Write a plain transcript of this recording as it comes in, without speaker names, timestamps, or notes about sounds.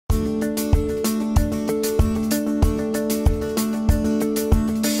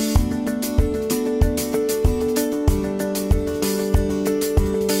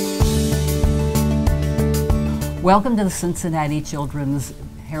Welcome to the Cincinnati Children's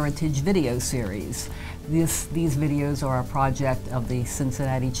Heritage Video Series. These videos are a project of the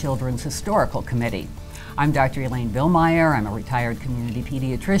Cincinnati Children's Historical Committee. I'm Dr. Elaine Billmeyer. I'm a retired community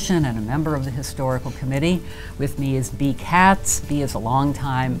pediatrician and a member of the Historical Committee. With me is Bea Katz. Bea is a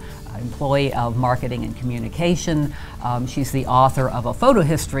longtime employee of marketing and communication. She's the author of a photo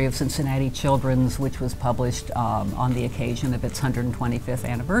history of Cincinnati Children's, which was published on the occasion of its 125th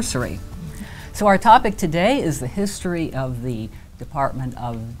anniversary. So our topic today is the history of the Department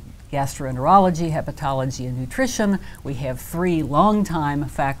of Gastroenterology, Hepatology, and Nutrition. We have three longtime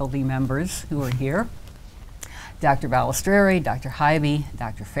faculty members who are here: Dr. Balistreri, Dr. Heubi,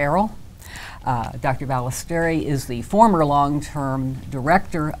 Dr. Farrell. Dr. Balistreri is the former long-term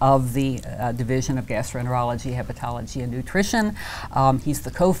director of the Division of Gastroenterology, Hepatology, and Nutrition. He's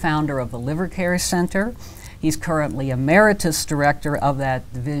the co-founder of the Liver Care Center. He's currently Emeritus Director of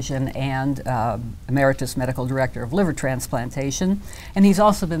that division and Emeritus Medical Director of Liver Transplantation. And he's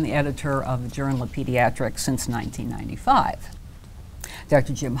also been the editor of the Journal of Pediatrics since 1995.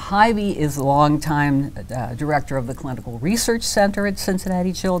 Dr. Jim Heubi is the longtime Director of the Clinical Research Center at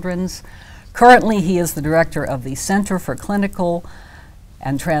Cincinnati Children's. Currently, he is the Director of the Center for Clinical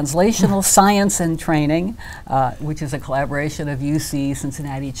and Translational Science and Training, which is a collaboration of UC,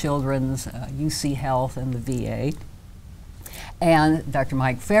 Cincinnati Children's, UC Health, and the VA. And Dr.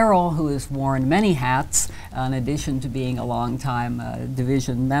 Mike Farrell, who has worn many hats, in addition to being a longtime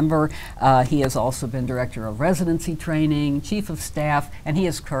division member. He has also been Director of Residency Training, Chief of Staff, and he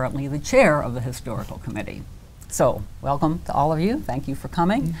is currently the Chair of the Historical Committee. So, welcome to all of you. Thank you for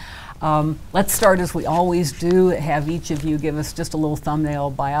coming. Let's start as we always do, have each of you give us just a little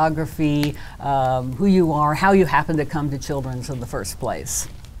thumbnail biography, who you are, how you happened to come to Children's in the first place.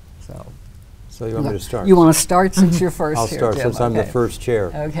 So you want me to start? You want to start since you're first I'll here, start Jim. since I'm the first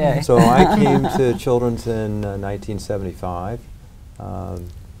chair. Okay. So I came to Children's in 1975.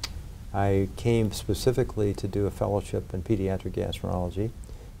 I came specifically to do a fellowship in pediatric gastroenterology,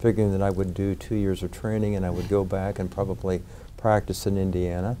 figuring that I would do 2 years of training and I would go back and probably practice in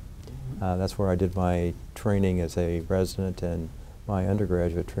Indiana. That's where I did my training as a resident and my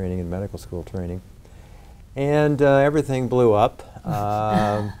undergraduate training and medical school training. And everything blew up.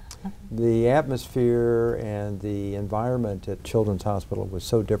 The atmosphere and the environment at Children's Hospital was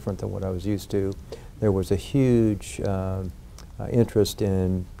so different than what I was used to. There was a huge interest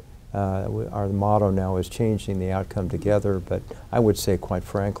in, our motto now is changing the outcome together, but I would say, quite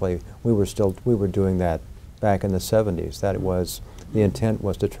frankly, we were doing that back in the 70s. That it was, the intent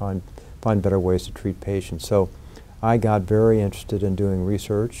was to try and find better ways to treat patients. So I got very interested in doing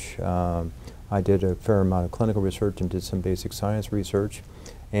research. I did a fair amount of clinical research and did some basic science research.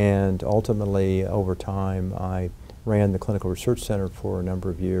 And ultimately, over time, I ran the Clinical Research Center for a number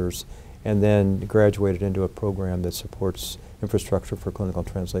of years and then graduated into a program that supports infrastructure for clinical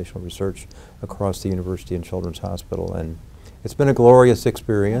and translational research across the university and Children's Hospital. And it's been a glorious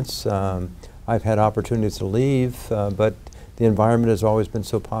experience. I've had opportunities to leave, but the environment has always been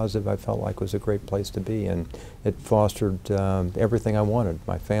so positive. I felt like it was a great place to be, and it fostered everything I wanted.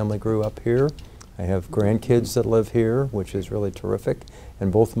 My family grew up here. I have grandkids that live here, which is really terrific,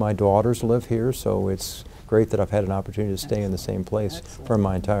 and both of my daughters live here, so it's great that I've had an opportunity to stay in the same place for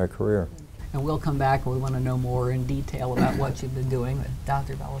my entire career. And we'll come back and we want to know more in detail about what you've been doing with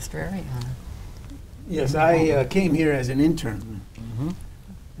Dr. Balistreri. Yes, I came here as an intern in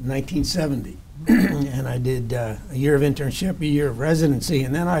 1970. And I did a year of internship, a year of residency,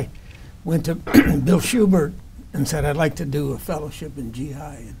 and then I went to Bill Schubert and said, I'd like to do a fellowship in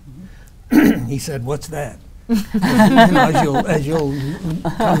GI. And he said, what's that? You know, as you'll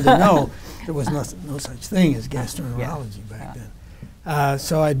come to know, there was no such thing as gastroenterology back then.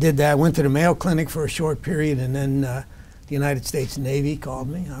 So I did that, went to the Mayo Clinic for a short period, and then the United States Navy called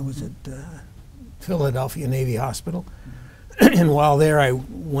me. I was at Philadelphia Navy Hospital. And while there, I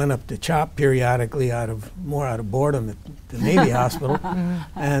went up to CHOP periodically more out of boredom at the Navy Hospital,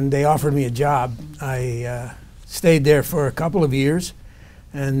 and they offered me a job. I stayed there for a couple of years,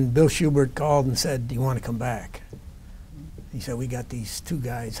 and Bill Schubert called and said, do you want to come back? He said, we got these two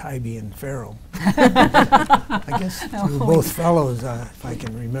guys, Heubi and Farrell. I guess you were both fellows, if I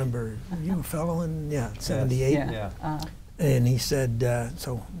can remember. You were a fellow in, 78? Yeah. And he said,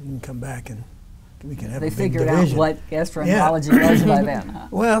 so you can come back and we can have a big figured division. out what gastroenterology was by then, huh?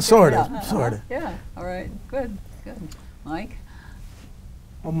 Well, sort of. Yeah, all right, good. Mike?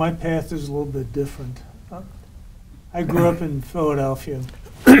 Well, my path is a little bit different. I grew up in Philadelphia,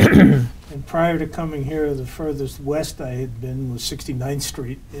 and prior to coming here, the furthest west I had been was 69th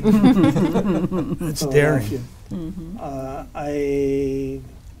Street in That's Philadelphia. daring. I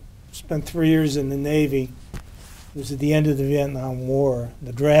spent 3 years in the Navy, It was at the end of the Vietnam War.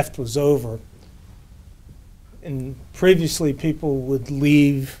 The draft was over. And previously people would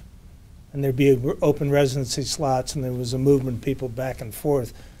leave and there'd be open residency slots, and there was a movement of people back and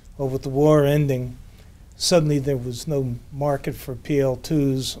forth. Well, with the war ending, suddenly there was no market for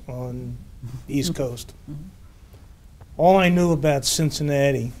PL2s on the East Coast. All I knew about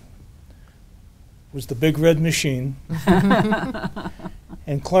Cincinnati was the Big Red Machine,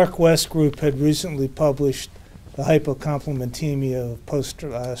 and Clark West Group had recently published the hypocomplementemia of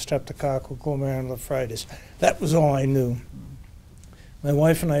post-streptococcal glomerulonephritis. That was all I knew. My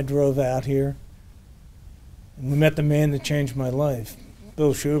wife and I drove out here, and we met the man that changed my life,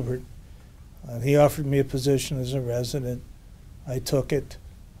 Bill Schubert. He offered me a position as a resident. I took it.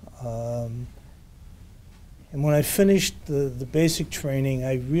 And when I finished the basic training,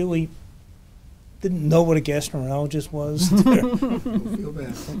 I really didn't know what a gastroenterologist was. Feel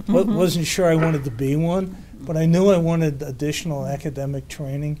bad. Wasn't sure I wanted to be one, but I knew I wanted additional academic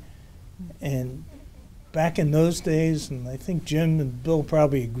training. And back in those days, and I think Jim and Bill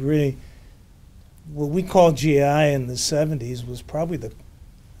probably agree, what we called GI in the 70s was probably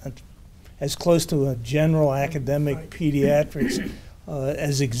as close to a general academic pediatrics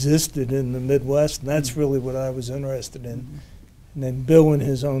as existed in the Midwest, and that's really what I was interested in. And then Bill, in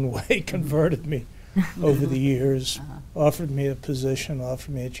his own way, converted me over the years, offered me a position,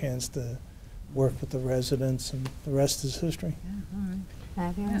 offered me a chance to work with the residents, and the rest is history.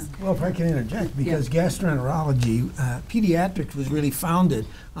 Fabulous. Well, if I can interject, because gastroenterology, pediatrics was really founded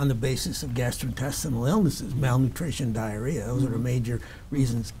on the basis of gastrointestinal illnesses, malnutrition, diarrhea. Those are the major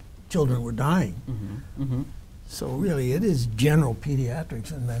reasons children were dying. So really, it is general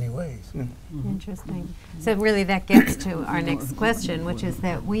pediatrics in many ways. Interesting. So really that gets to our next question, which is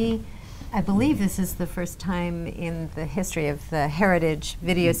that I believe this is the first time in the history of the Heritage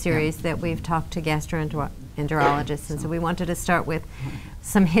video series that we've talked to gastroenterologists, and so we wanted to start with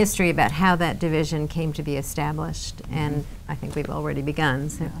some history about how that division came to be established, and I think we've already begun.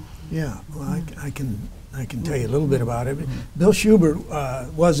 So. Yeah, well, I can tell you a little bit about it. Bill Schubert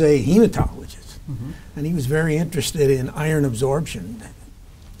was a hematologist, and he was very interested in iron absorption.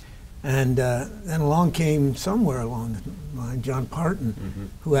 And then along came, somewhere along the line, John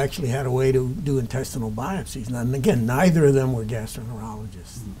Parton, who actually had a way to do intestinal biopsies. And again, neither of them were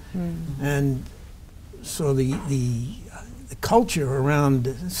gastroenterologists. And so the culture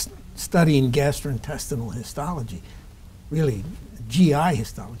around studying gastrointestinal histology, really GI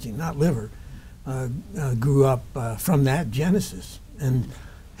histology, not liver, grew up from that genesis. And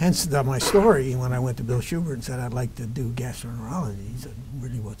hence my story, when I went to Bill Schubert and said I'd like to do gastroenterology, he said,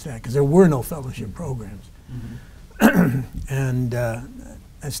 really, what's that? Because there were no fellowship programs. And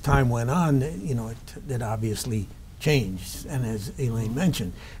as time went on, you know, it obviously changed. And as Elaine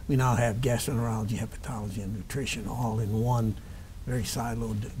mentioned, we now have gastroenterology, hepatology, and nutrition all in one very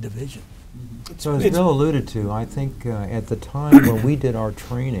siloed division. So as Bill alluded to, I think at the time when we did our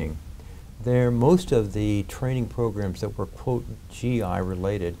training, most of the training programs that were, quote, GI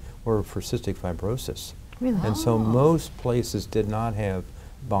related were for cystic fibrosis. Really? And so most places did not have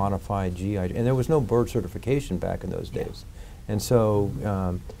bona fide GI, and there was no board certification back in those days. And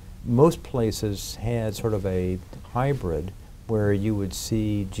so most places had sort of a hybrid where you would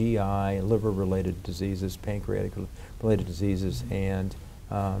see GI, liver-related diseases, pancreatic-related diseases, and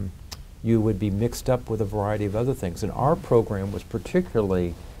you would be mixed up with a variety of other things. And our program was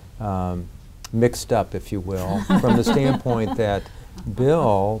particularly mixed up, if you will, from the standpoint that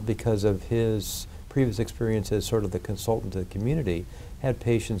Bill, because of his previous experience as sort of the consultant to the community, had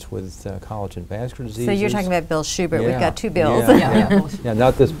patients with collagen vascular diseases. So you're talking about Bill Schubert. We've got two Bills. Yeah,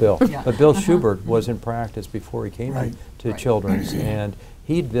 not this Bill. But Bill Schubert was in practice before he came to Children's, and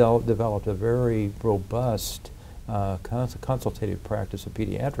he developed a very robust consultative practice of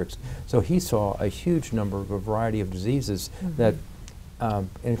pediatrics. So he saw a huge number of a variety of diseases that,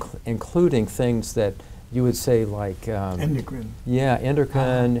 including things that you would say like endocrine. Yeah,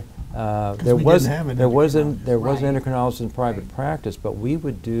 endocrine. There was an endocrinologist in private practice, but we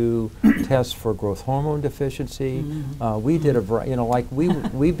would do tests for growth hormone deficiency. We did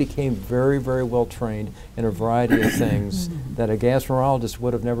we became very, very well trained in a variety of things that a gastroenterologist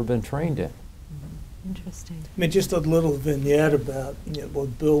would have never been trained in. Interesting. I mean, just a little vignette about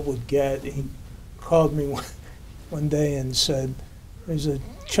what Bill would get. He called me one day and said, "There's a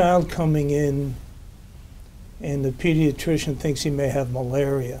child coming in, and the pediatrician thinks he may have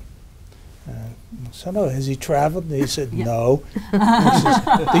malaria." I said, "Oh, has he traveled?" And he said, "No." He says,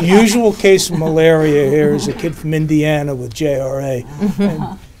 "The usual case of malaria here is a kid from Indiana with JRA."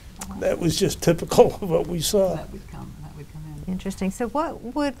 And that was just typical of what we saw. That would come in. Interesting. So what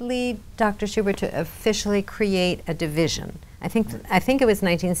would lead Dr. Schubert to officially create a division? I think it was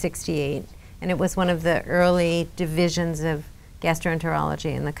 1968, and it was one of the early divisions of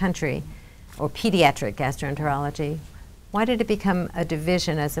gastroenterology in the country, or pediatric gastroenterology. Why did it become a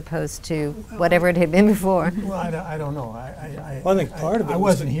division as opposed to whatever it had been before? Well, I don't know. I think part of it I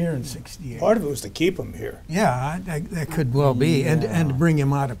was wasn't here in '68. Part of it was to keep them here. Yeah, that could well be, and to bring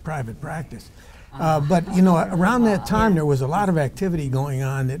him out of private practice. But you know, around that time there was a lot of activity going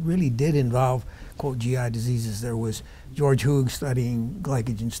on that really did involve, quote, GI diseases. There was George Heubi studying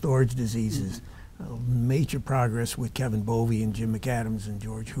glycogen storage diseases. Major progress with Kevin Bovey and Jim McAdams and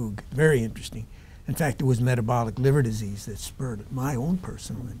George Heubi. Very interesting. In fact, it was metabolic liver disease that spurred my own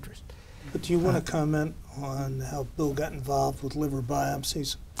personal interest. But do you want to comment on how Bill got involved with liver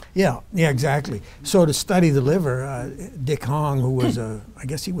biopsies? Yeah, exactly. So to study the liver, Dick Hong, who was I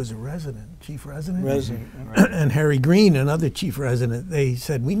guess he was a chief resident? And Harry Green, another chief resident, they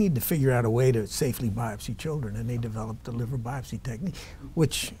said, we need to figure out a way to safely biopsy children, and they developed the liver biopsy technique,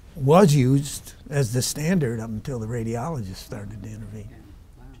 which was used as the standard up until the radiologists started to intervene.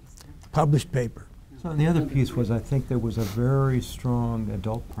 Published paper. So the other piece was, I think there was a very strong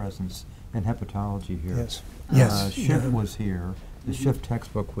adult presence in hepatology here. Yes. Yes. Schiff was here. The Schiff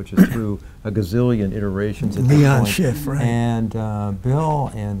textbook, which is through a gazillion iterations at Leon this point. Schiff, right. And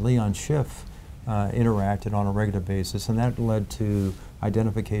Bill and Leon Schiff interacted on a regular basis, and that led to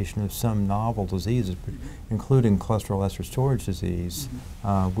identification of some novel diseases, including cholesterol ester storage disease,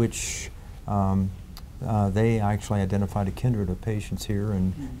 which they actually identified a kindred of patients here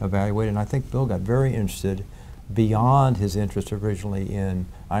and evaluated. And I think Bill got very interested beyond his interest originally in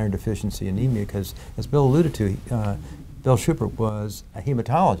iron deficiency anemia, because as Bill alluded to, Bill Schubert was a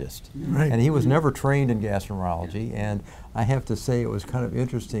hematologist, Right. and he was never trained in gastroenterology. And I have to say it was kind of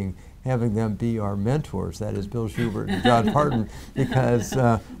interesting having them be our mentors, that is Bill Schubert and John Parton, because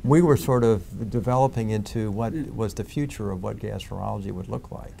we were sort of developing into what was the future of what gastroenterology would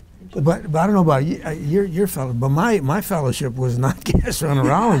look like. But I don't know about you, your fellow, but my fellowship was not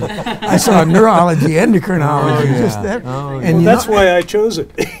gastroenterology. I saw neurology, endocrinology, just that. And that's why I chose it.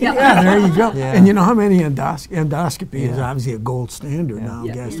 Yeah, there you go. Yeah. And you know how many endoscopy is obviously a gold standard now.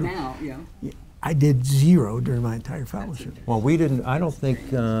 Yeah, Gastro. now, yeah. I did 0 during my entire fellowship. Well, we didn't, I don't think,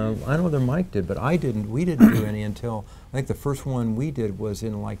 I don't know whether Mike did, but I didn't, we didn't do any until, I think the first one we did was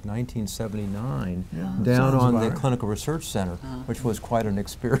in like 1979, down on the Clinical Research Center, which was quite an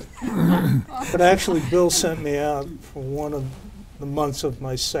experience. But actually, Bill sent me out for one of the months of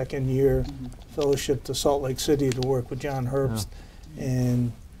my second year fellowship to Salt Lake City to work with John Herbst,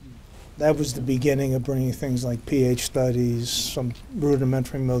 and that was the beginning of bringing things like pH studies, some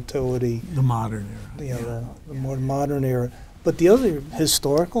rudimentary motility. The modern era. You know, the more modern era. But the other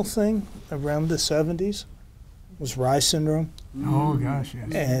historical thing around the 70s was Rye syndrome. Oh gosh,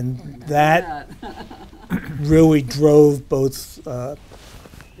 yes. And that really drove both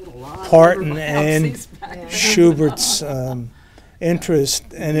Parton and Schubert's interest.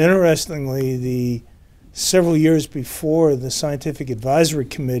 And interestingly, several years before, the Scientific Advisory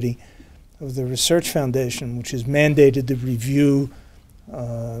Committee of the Research Foundation, which is mandated to review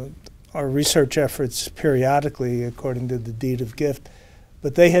our research efforts periodically according to the deed of gift,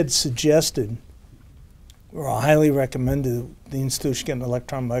 but they had suggested, or highly recommended, the institution get an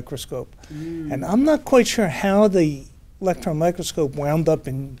electron microscope. And I'm not quite sure how the electron microscope wound up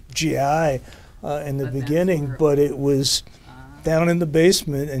in GI in the beginning, but it was down in the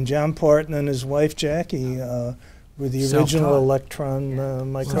basement, and John Parton and his wife Jackie were the original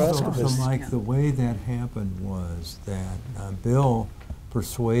electron microscopists. So Mike, the way that happened was that Bill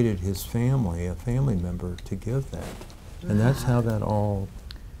persuaded his family, a family member, to give that. And that's how that all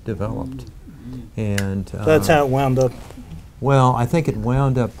developed. And that's how it wound up. Well, I think it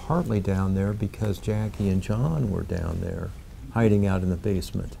wound up partly down there because Jackie and John were down there, hiding out in the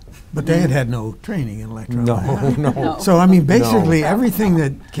basement. But they had no training in electronics. No. So I mean, basically everything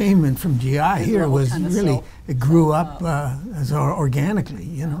that came in from GI here was really, it grew up as organically,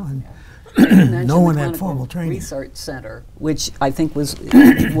 you know, and no one had formal training. Research Center, which I think was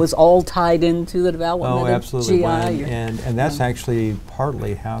was all tied into the development absolutely. of GI. And that's actually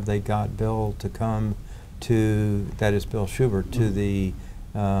partly how they got Bill to come to, that is Bill Schubert, to the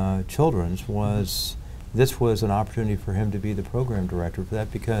Children's, was this was an opportunity for him to be the program director for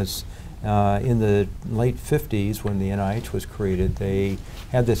that, because in the late 50s, when the NIH was created, they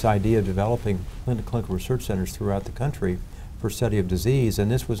had this idea of developing clinical research centers throughout the country for study of disease,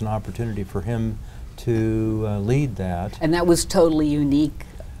 and this was an opportunity for him to lead that. And that was totally unique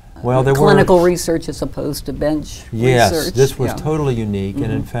Well, there clinical were research as opposed to bench yes, research. this was Yeah. totally unique,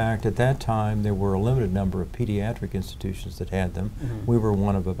 and in fact, at that time, there were a limited number of pediatric institutions that had them. We were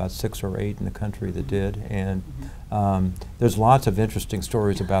one of about 6 or 8 in the country that did, and there's lots of interesting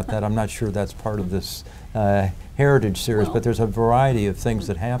stories about that. I'm not sure that's part of this Heritage series, but there's a variety of things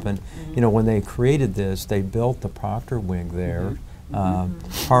that happened. You know, when they created this, they built the proctor wing there,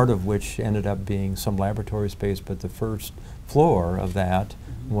 part of which ended up being some laboratory space, but the first floor of that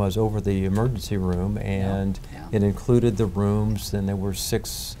was over the emergency room, and it included the rooms, and there were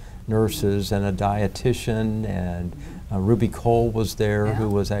 6 nurses and a dietitian, and Ruby Cole was there, who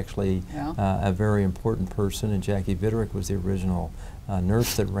was actually a very important person, and Jackie Vitterick was the original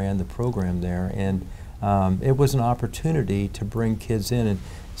nurse that ran the program there, and it was an opportunity to bring kids in, and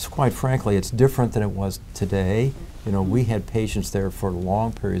quite frankly, it's different than it was today. You know, we had patients there for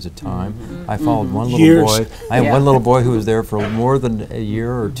long periods of time. I followed one little boy. I had one little boy who was there for more than a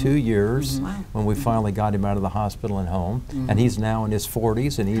year or 2 years when we finally got him out of the hospital and home. And he's now in his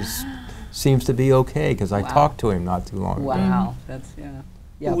 40s, and he's seems to be okay because I talked to him not too long ago. Wow, that's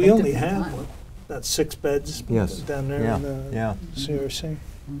Well, we only have about 6 beds down there in the CRC.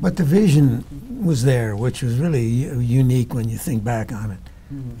 But the vision was there, which was really unique when you think back on it.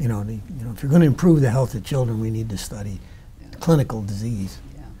 You know, if you're going to improve the health of children, we need to study clinical disease.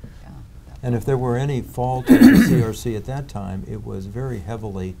 And if there were any fault in the CRC at that time, it was very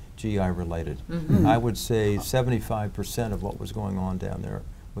heavily GI related. I would say 75% of what was going on down there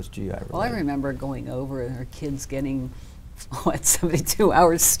was GI related. Well, I remember going over and our kids getting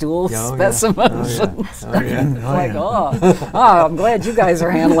 72-hour stool specimens. I'm glad you guys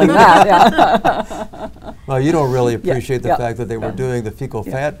are handling that. Well, you don't really appreciate the fact that they were doing the fecal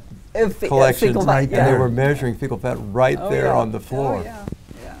fat collections, and they were measuring fecal fat right there on the floor.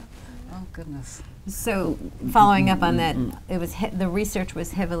 Oh, goodness. So, following up on that, it was the research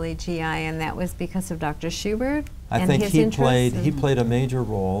was heavily GI, and that was because of Dr. Schubert. I think he played a major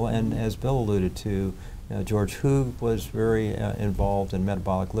role, and as Bill alluded to, George Heubi was very involved in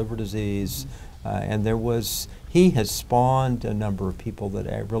metabolic liver disease, and he has spawned a number of people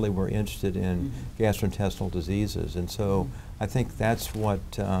that really were interested in gastrointestinal diseases, and so I think that's what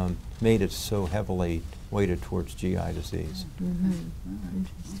made it so heavily weighted towards GI disease.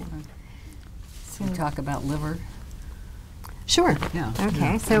 Interesting. So we talk about liver. Sure. Yeah.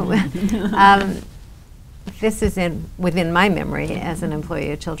 Okay. So this is within my memory as an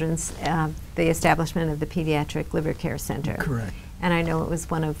employee of Children's, the establishment of the Pediatric Liver Care Center. Correct. And I know it was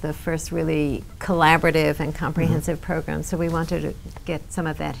one of the first really collaborative and comprehensive programs, so we wanted to get some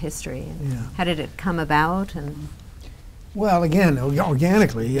of that history. And how did it come about? And well, again,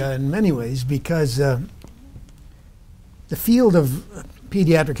 organically in many ways, because the field of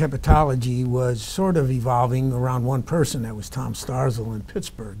pediatric hepatology was sort of evolving around one person. That was Tom Starzl in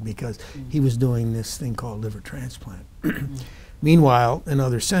Pittsburgh, because he was doing this thing called liver transplant. Meanwhile, in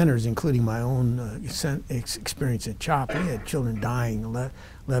other centers, including my own experience at CHOP, we had children dying,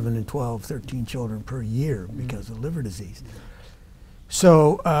 11 and 12, 13 children per year because of liver disease.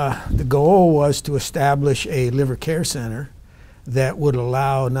 So the goal was to establish a liver care center that would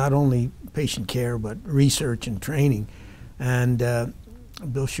allow not only patient care but research and training. And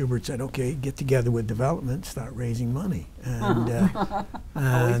Bill Schubert said, okay, get together with development, start raising money. And,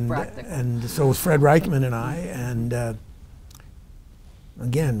 and so it was Fred Reichman and I, and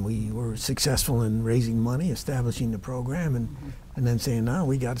again, we were successful in raising money, establishing the program, and then saying, no,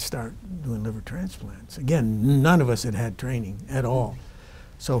 we got to start doing liver transplants. Again, none of us had training at all.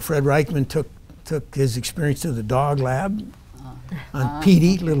 So Fred Reichman took his experience to the dog lab on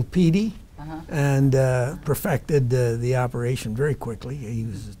Petey, little Petey, and perfected the operation very quickly. He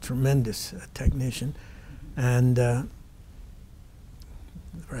was a tremendous technician, and the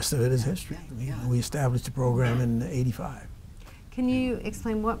rest of it is history. We established the program in '85. can you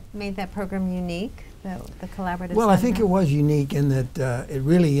explain what made that program unique, the collaborative? Well, I think it was unique in that it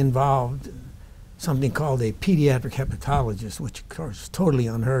really involved something called a pediatric hepatologist, which of course is totally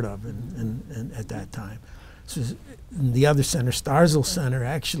unheard of at that time. So the other center, Starzl Center,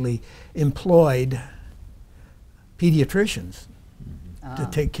 actually employed pediatricians to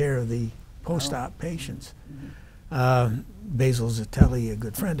take care of the post-op patients. Basil Zatelli, a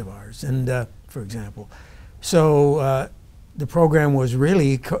good friend of ours, and for example. So the program was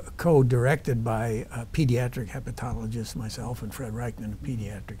really co-directed by a pediatric hepatologist, myself, and Fred Reichman, a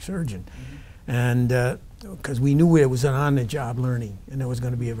pediatric surgeon. And because we knew it was an on-the-job learning, and there was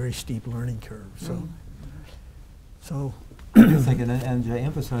going to be a very steep learning curve. So I think, and to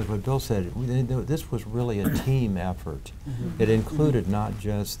emphasize what Bill said, this was really a team effort. It included not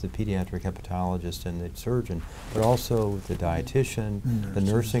just the pediatric hepatologist and the surgeon, but also the dietitian, the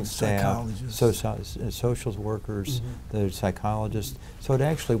nursing staff, social workers, the psychologists. So it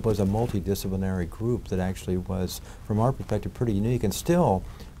actually was a multidisciplinary group that actually was, from our perspective, pretty unique. And still,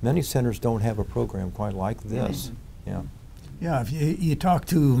 many centers don't have a program quite like this. Yeah. Yeah, if you talk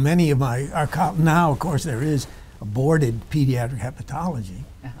to many of our now, of course, there is aborted pediatric hepatology,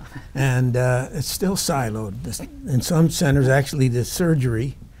 and it's still siloed. In some centers, actually, the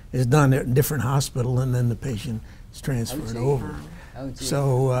surgery is done at a different hospital, and then the patient is transferred over.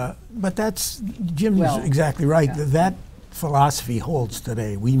 So, but that's, Jim is exactly right. That philosophy holds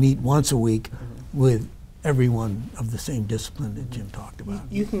today. We meet once a week with everyone of the same discipline that Jim talked about.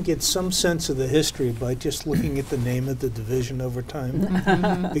 You can get some sense of the history by just looking at the name of the division over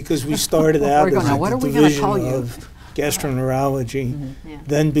time, because we started out as the division of gastroenterology,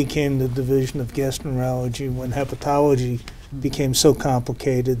 then became the division of gastroenterology when hepatology became so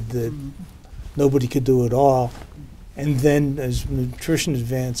complicated that nobody could do it all. And then as nutrition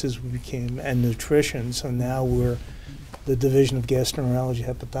advances, we became, and nutrition, so now we're the division of gastroenterology,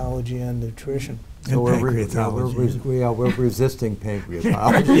 hepatology, and nutrition. So we're resisting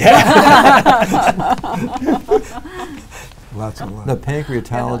pancreatology. Lots of love. The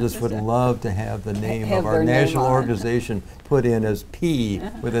pancreatologists would love to have the name of our national organization put in as P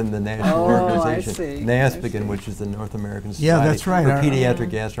within the national organization. NASPGHAN, which is the North American Society that's right. for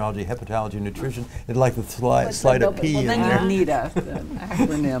Pediatric Gastrology, Hepatology, and Nutrition. It'd like to slide a P in there. Then you need an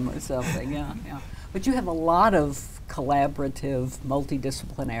acronym or something, yeah. But you have a lot of collaborative,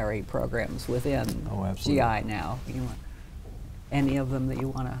 multidisciplinary programs within GI now. Any of them that you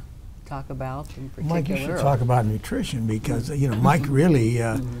want to talk about in particular? Mike, you should talk about nutrition, because Mike really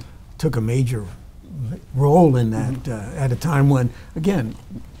took a major role in that at a time when, again,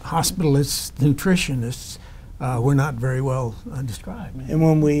 hospitalists, nutritionists were not very well described. And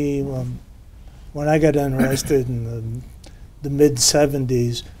when I got interested in the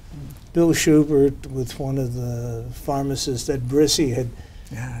mid-'70s, Bill Schubert, with one of the pharmacists at Brissy, had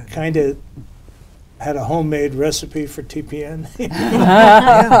kind of had a homemade recipe for TPN.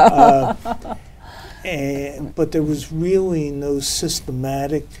 But there was really no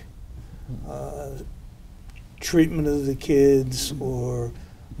systematic treatment of the kids or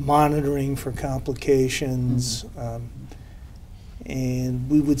monitoring for complications. And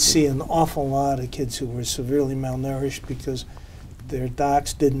we would see an awful lot of kids who were severely malnourished because their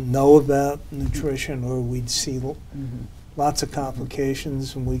docs didn't know about nutrition, or we'd see lots of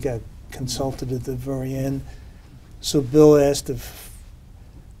complications, and we got consulted at the very end. So Bill asked if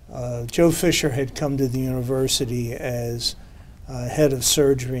Joe Fisher had come to the university as head of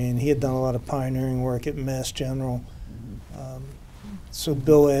surgery, and he had done a lot of pioneering work at Mass General. So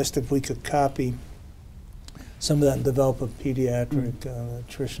Bill asked if we could copy some of that and develop a pediatric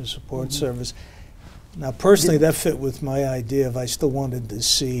nutrition support service. Now, personally, that fit with my idea of I still wanted to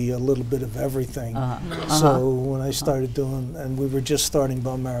see a little bit of everything. So when I started doing, and we were just starting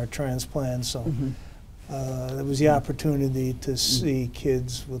bone marrow transplants, so there was the opportunity to see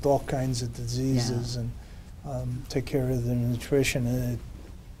kids with all kinds of diseases and take care of their nutrition, and it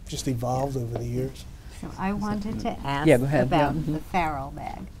just evolved over the years. So I wanted to ask about the Farrell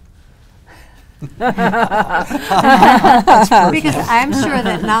bag. Because I'm sure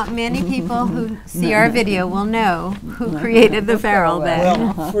that not many people who see our video will know who created the Farrell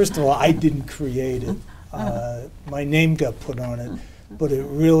bag. Well, first of all, I didn't create it. My name got put on it, but it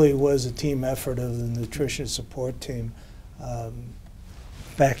really was a team effort of the nutrition support team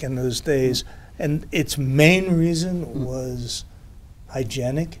back in those days. And its main reason was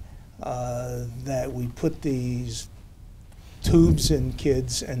hygienic, that we put these tubes in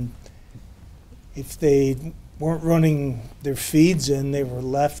kids, and if they weren't running their feeds in, they were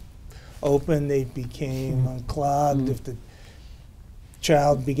left open, they became unclogged. If the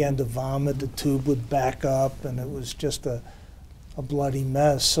child began to vomit, the tube would back up, and it was just a bloody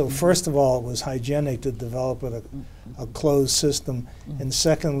mess. So first of all, it was hygienic to develop a closed system, and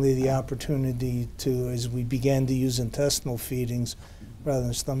secondly, the opportunity to, as we began to use intestinal feedings rather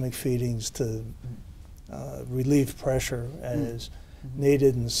than stomach feedings, to relieve pressure as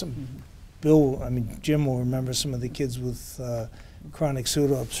needed. And some Jim will remember some of the kids with chronic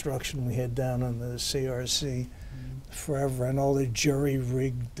pseudo-obstruction we had down on the CRC forever, and all the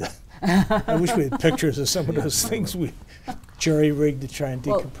jury-rigged. I wish we had pictures of some of those things we jury-rigged to try and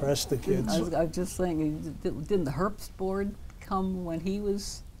decompress the kids. I was just saying, didn't the Herbst board come when he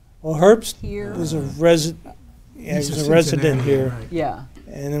was Herbst here? Was a resident. Yeah, he was a resident here. Right. Yeah.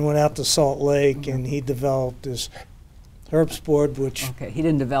 And then went out to Salt Lake, and he developed this Herpes board, which Okay, he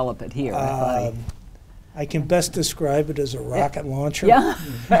didn't develop it here. I thought I can best describe it as a rocket launcher. yeah,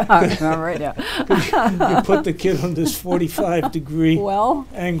 I remember it, yeah. You put the kid on this 45-degree Well,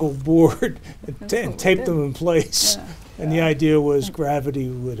 angle board and, That's what we tape did. them in place. Yeah. And the idea was gravity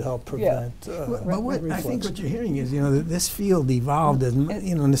would help prevent But what I think reflux. what you're hearing is, that this field evolved as,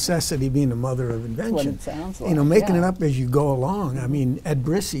 necessity being the mother of that's what invention. it sounds like. Making it yeah. up as you go along. I mean, Ed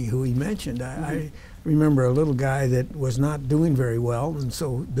Brissy, who he mentioned, I remember a little guy that was not doing very well, and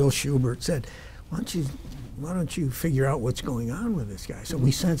so Bill Schubert said, why don't you figure out what's going on with this guy? So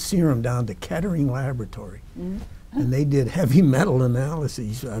we sent serum down to Kettering Laboratory, and they did heavy metal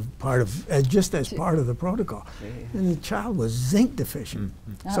analyses just as part of the protocol. And the child was zinc deficient.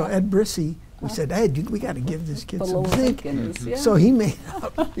 So Ed Brissy, we said, Ed, we got to give this kid Put a some little zinc. zinc in his, yeah. So he made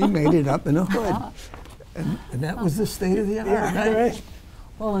it up in a hood. And that was the state of the art. Yeah, right.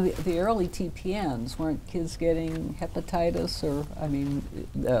 Well, in the early TPNs, weren't kids getting hepatitis, or I mean,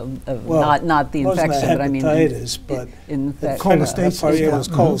 Well, not the wasn't a infection, but I mean hepatitis, but Cholestasis. Yeah, it was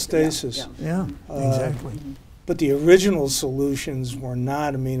cholestasis. Yeah, exactly. But the original solutions were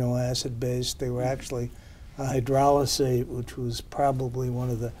not amino acid based. They were actually a hydrolysate, which was probably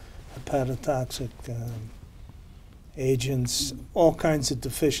one of the hepatotoxic agents, all kinds of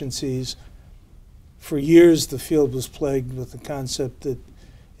deficiencies. For years, the field was plagued with the concept that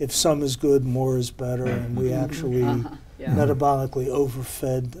if some is good, more is better, and we actually Yeah. metabolically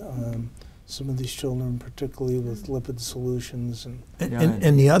overfed some of these children, particularly with lipid solutions.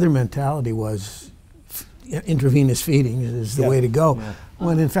 And the other mentality was intravenous feeding is the way to go. Yeah.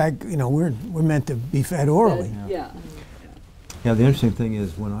 When in fact, we're meant to be fed orally. Yeah. Yeah, the interesting thing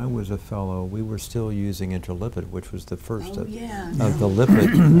is when I was a fellow, we were still using Intralipid, which was the first of the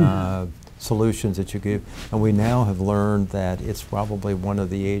lipid solutions that you give. And we now have learned that it's probably one of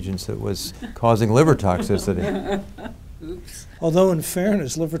the agents that was causing liver toxicity. Oops. Although, in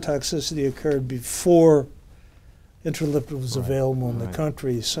fairness, liver toxicity occurred before Intralipid was Right. available in the Right.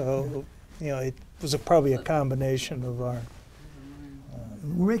 country, so it was probably a combination of our.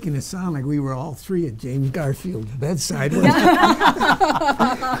 We're making it sound like we were all three at James Garfield's bedside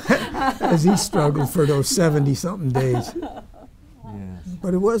as he struggled for those 70-something days. Yes.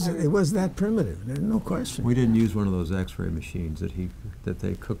 But it was that primitive. There's no question. We didn't use one of those X-ray machines that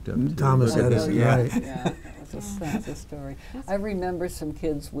they cooked up. to. Thomas But- Edison, yeah. right. Yeah, that's a story. I remember some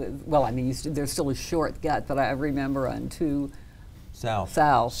kids with, well, I mean, there's still a short gut, but I remember on South.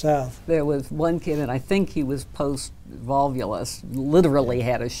 South. there was one kid, and I think he was post-volvulus, literally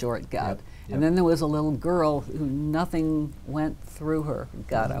had a short gut. Yep. And then there was a little girl who nothing went through her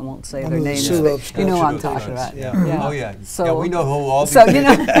gut. I won't say One their of the name. pseudo-obstructions. You know what I'm Pseudo-obstructions, talking about. yeah. Yeah. Oh yeah. So- yeah, we know who all these So, things. you know,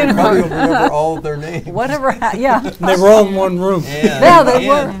 I probably don't remember all of their names. Whatever, yeah. And they were all in one room. Yeah, they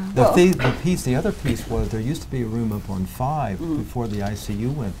were. The other piece was there used to be a room up on 5 before the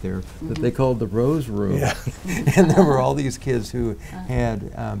ICU went there that they called the Rose Room. Yeah. And there were all these kids who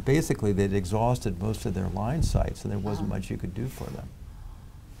had, basically they'd exhausted most of their line sites and there wasn't much you could do for them.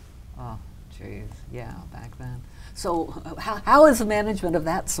 Oh, geez, yeah, back then. So, how is the management of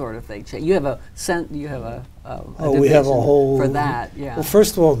that sort of thing? You have a We have a division whole for that. Yeah. Well,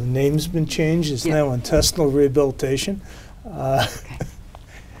 first of all, the name's been changed. It's Yeah. now intestinal rehabilitation.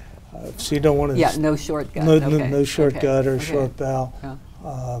 So you don't want to. Yeah, no short gut. No short okay, gut or okay. short bowel.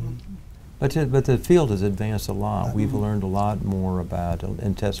 Yeah. But the field has advanced a lot. We've learned a lot more about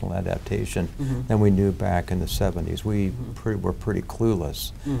intestinal adaptation than we knew back in the 70s. We were pretty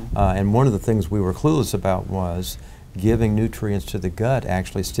clueless. And one of the things we were clueless about was giving nutrients to the gut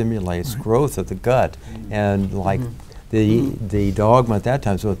actually stimulates growth of the gut. And like the dogma at that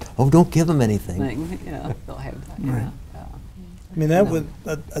time was, oh, don't give them anything. Yeah, they'll have that. Right. Yeah. I mean, that was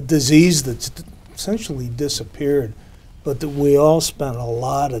a disease that's essentially disappeared, but that we all spent a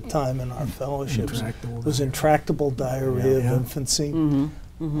lot of time in our fellowships. It was intractable diarrhea of infancy,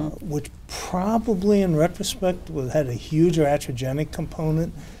 which probably, in retrospect, had a huge iatrogenic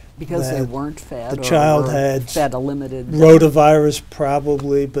component. Because they that weren't fed. the or child were had fed a limited. rotavirus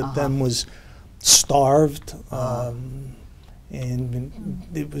probably, but then was starved,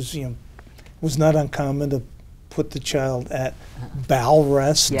 and it was not uncommon to put the child at bowel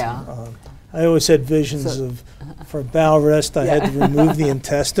rest. Yeah. I always had visions of, for bowel rest, I had to remove the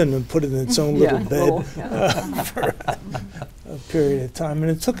intestine and put it in its own little bed for a period of time,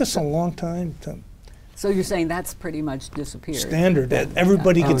 and it took us a long time to. So you're saying that's pretty much disappeared. Standard.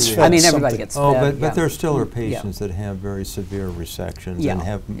 Everybody gets fed I mean, everybody something. gets Oh, fed. but there still are patients that have very severe resections and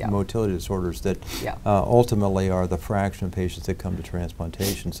have motility disorders that ultimately are the fraction of patients that come to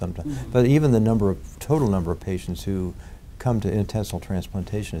transplantation sometimes. But even the total number of patients who come to intestinal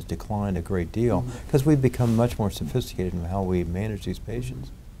transplantation has declined a great deal because we've become much more sophisticated in how we manage these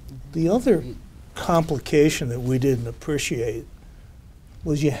patients. The other complication that we didn't appreciate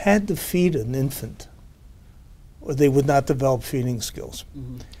was you had to feed an infant or they would not develop feeding skills.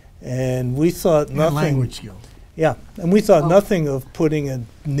 And we thought And nothing. language skills. Yeah, and we thought nothing of putting a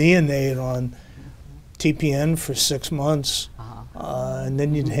neonate on TPN for 6 months, and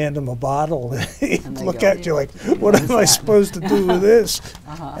then you'd hand them a bottle, and he'd And they look go, at you like, what am I supposed to do with this?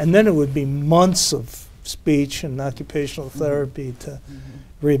 And then it would be months of speech and occupational therapy to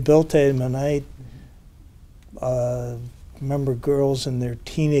rehabilitate them. And I remember girls in their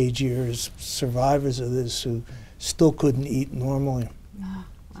teenage years, survivors of this, who still couldn't eat normally.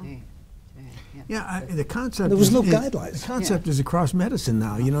 Yeah, the concept. There was no is guidelines. The concept is across medicine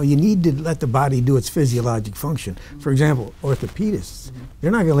now. You know, you need to let the body do its physiologic function. For example, orthopedists,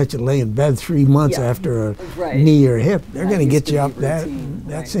 they're not going to let you lay in bed 3 months after a knee or hip. They're going to get you up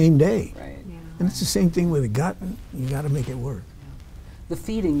that same day. Right. And it's the same thing with the gut. You got to make it work. The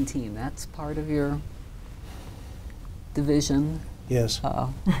feeding team, that's part of your division. Yes.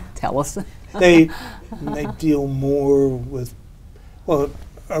 Tell us. They deal more with, well,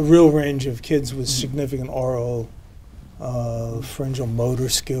 a real range of kids with significant RO, pharyngeal motor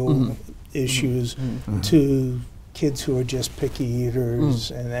skill issues, to kids who are just picky eaters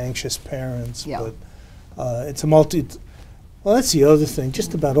and anxious parents. Yeah. But it's a well, that's the other thing.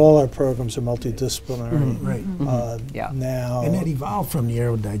 Just about all our programs are multidisciplinary. Right. Yeah. Now, And that evolved from the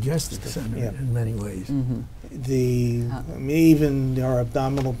aerodigestive center Yeah. in many ways. I mean, even our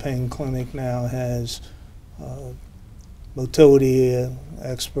abdominal pain clinic now has motility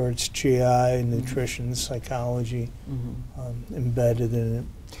experts, GI, nutrition, psychology embedded in it.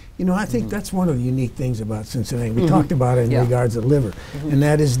 You know, I think that's one of the unique things about Cincinnati. We talked about it in regards to liver, and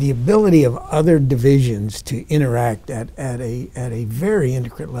that is the ability of other divisions to interact at a very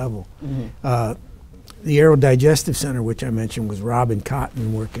intricate level. The Aerodigestive Center, which I mentioned, was Robin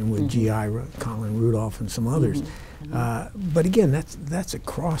Cotton working with GI, Colin Rudolph, and some others. But again, that's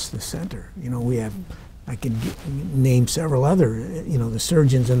across the center. You know, we have, I could name several other, you know, the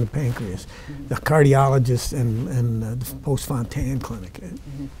surgeons in the pancreas, the cardiologists, and the Post-Fontaine Clinic.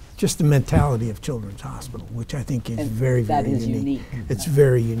 Just the mentality of Children's Hospital, which I think is very, very unique. It's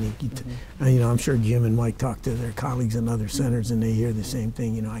very unique. You know, I'm sure Jim and Mike talk to their colleagues in other centers, and they hear the same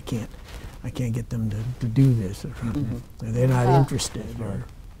thing. You know, I can't get them to do this. Or they're not interested. Or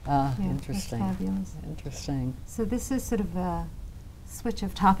Interesting. That's fabulous. Interesting. So this is sort of a switch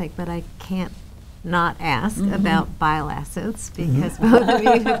of topic, but I can't not ask about bile acids because both of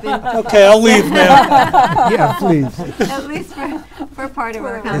you have been Okay, I'll leave now. yeah, please. at least for part of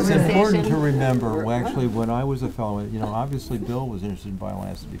our It's conversation. important to remember, well, actually, when I was a fellow, you know, obviously Bill was interested in bile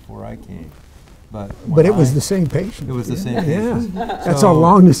acids before I came. But it was the same patient. It was the same Yeah. patient. That's how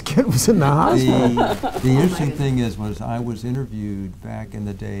long this kid was in the hospital. The interesting thing was I was interviewed back in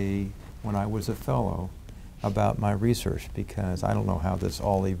the day when I was a fellow about my research, because I don't know how this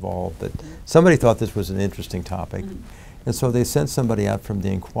all evolved, but somebody thought this was an interesting topic. And so they sent somebody out from the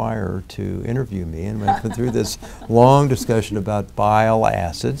Inquirer to interview me, and went through this long discussion about bile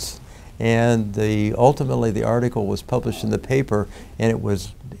acids. And ultimately the article was published in the paper, and it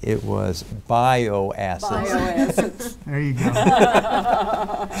was bioacids. There you go.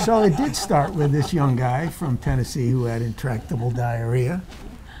 So it did start with this young guy from Tennessee who had intractable diarrhea.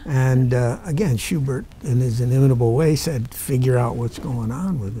 And again, Schubert, in his inimitable way, said, figure out what's going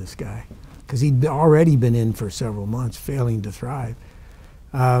on with this guy. Because he'd already been in for several months, failing to thrive.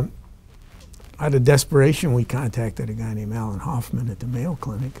 Out of desperation, we contacted a guy named Alan Hoffman at the Mayo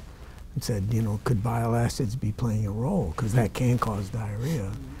Clinic and said, you know, could bile acids be playing a role? Because that can cause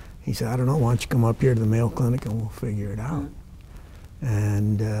diarrhea. He said, I don't know, why don't you come up here to the Mayo Clinic and we'll figure it out.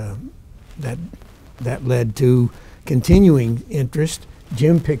 And that led to continuing interest.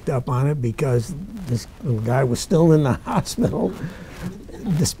 Jim picked up on it because this little guy was still in the hospital,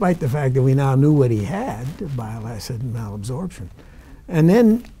 despite the fact that we now knew what he had, bile acid malabsorption. And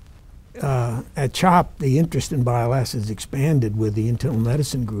then at CHOP, the interest in bile acids expanded with the internal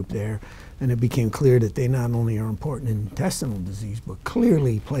medicine group there, and it became clear that they not only are important in intestinal disease, but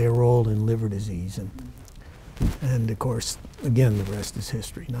clearly play a role in liver disease. And of course, again, the rest is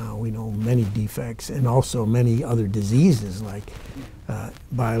history. Now we know many defects and also many other diseases like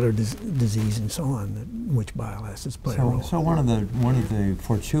biliary disease and so on, in which bile acids play a role. So one of the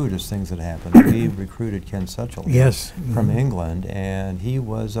fortuitous things that happened, we recruited Ken Suchel from England, and he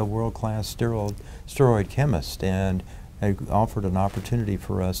was a world-class steroid chemist, and offered an opportunity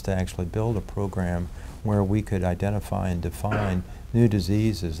for us to actually build a program where we could identify and define new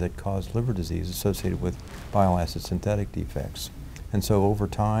diseases that cause liver disease associated with bile acid synthetic defects. And so over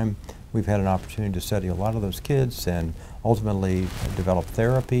time, we've had an opportunity to study a lot of those kids and ultimately develop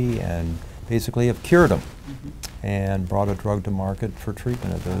therapy and basically have cured them and brought a drug to market for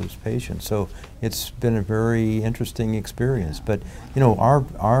treatment of those patients. So it's been a very interesting experience. But you know,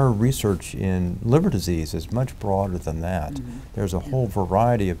 our research in liver disease is much broader than that. There's a whole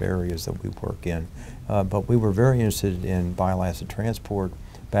variety of areas that we work in. But we were very interested in bile acid transport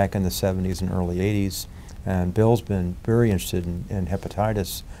back in the 70s and early 80s. And Bill's been very interested in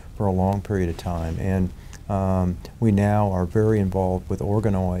hepatitis for a long period of time. And we now are very involved with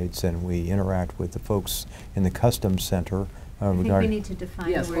organoids, and we interact with the folks in the Customs Center. I think we need to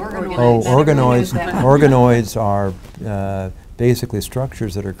define the word organoids. Oh, organoids are basically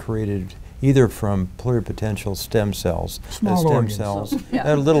structures that are created either from pluripotential stem cells. Small organs.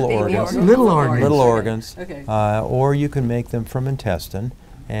 They're little organs. Little organs. Little organs. Okay. Or you can make them from intestine,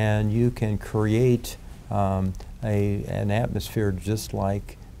 and you can create an atmosphere just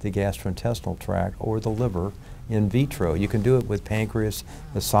like the gastrointestinal tract or the liver in vitro. You can do it with pancreas,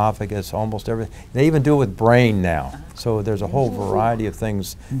 esophagus, almost everything. They even do it with brain now. So there's a whole variety of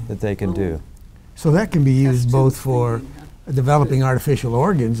things that they can do. So that can be used both for developing artificial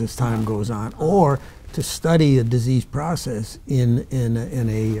organs as time goes on, or to study a disease process in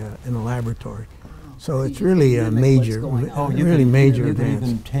a laboratory. So it's really a major, major You advance. can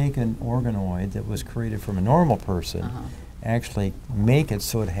even take an organoid that was created from a normal person, actually make it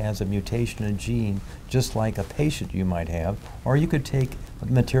so it has a mutation in a gene just like a patient you might have, or you could take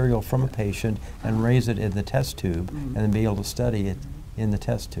material from a patient and raise it in the test tube and then be able to study it in the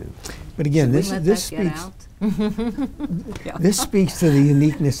test tube. But again, this speaks to the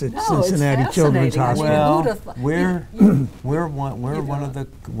uniqueness at Cincinnati Children's Hospital. Well, we're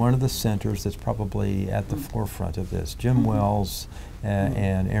one of the centers that's probably at the forefront of this. Jim Wells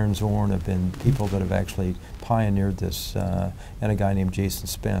and Aaron Zorn have been people that have actually pioneered this, and a guy named Jason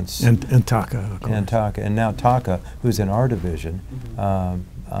Spence. And Taka, of course. And now Taka, who's in our division.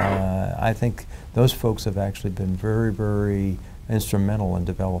 I think those folks have actually been very, very instrumental in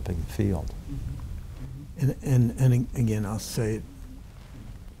developing the field. And again, I'll say,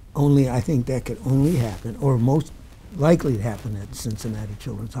 I think that could only happen, or most likely to happen at Cincinnati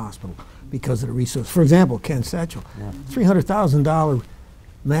Children's Hospital because of the resource. For example, Ken Setchell, $300,000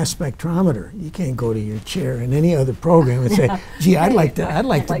 mass spectrometer. You can't go to your chair in any other program and say, "Gee, I'd like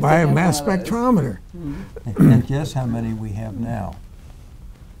to buy a mass spectrometer." And guess how many we have now?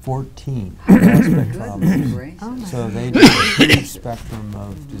 14 mass spectrometers. So they do a huge spectrum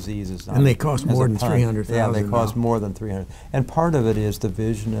of diseases. And they cost more than $300,000. Yeah, they cost more than $300,000. And part of it is the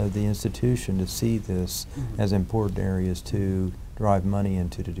vision of the institution to see this as important areas to drive money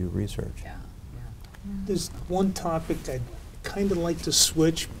into to do research. There's one topic I'd kind of like to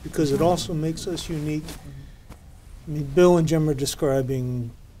switch because it also makes us unique. I mean, Bill and Jim are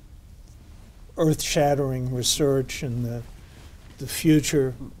describing earth-shattering research and the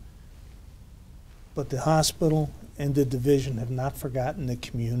future, but the hospital and the division have not forgotten the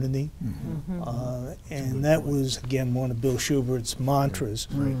community. And that was, again, one of Bill Schubert's mantras.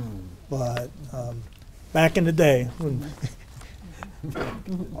 But back in the day, when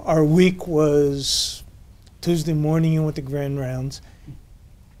our week was Tuesday morning, you went to Grand Rounds.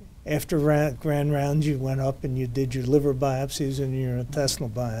 After Grand Rounds, you went up and you did your liver biopsies and your intestinal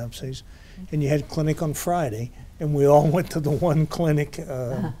biopsies. And you had clinic on Friday. And we all went to the one clinic,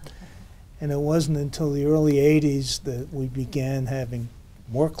 and it wasn't until the early 80s that we began having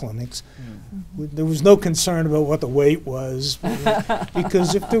more clinics. There was no concern about what the weight was,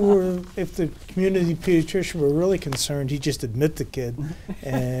 because if the community pediatrician were really concerned, he'd just admit the kid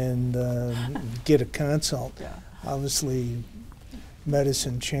and get a consult. Obviously,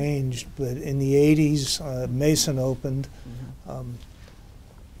 medicine changed, but in the 80s, Mason opened.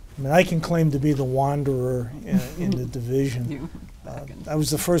 I mean, I can claim to be the wanderer in the division. I was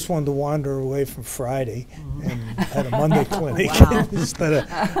the first one to wander away from Friday and had a Monday clinic instead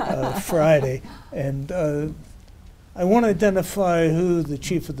of Friday. And I won't identify who the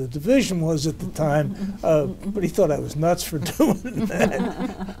chief of the division was at the time, but he thought I was nuts for doing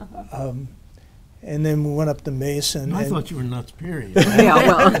that. And then we went up to Mason. I thought you were nuts, period.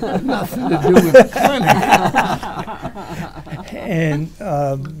 Nothing to do with the clinic. And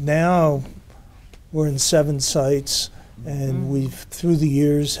now we're in 7 sites, and we've, through the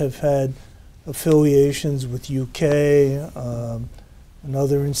years, have had affiliations with UK and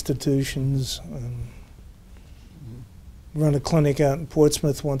other institutions. Run a clinic out in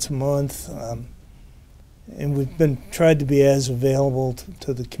Portsmouth once a month, and we've tried to be as available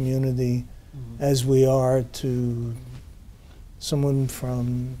to the community as we are to someone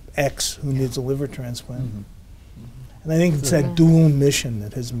from X who needs a liver transplant. Mm-hmm. And I think it's that dual mission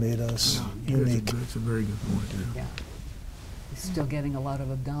that has made us unique. That's a very good point. Yeah. You're still getting a lot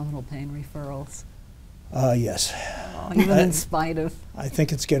of abdominal pain referrals, Yes. even in spite of. I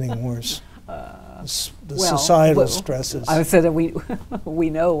think it's getting worse. The Well, societal well, stresses. I would say that we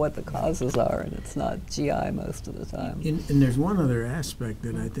know what the causes are, and it's not GI most of the time. And there's one other aspect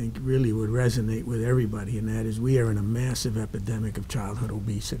that I think really would resonate with everybody, and that is we are in a massive epidemic of childhood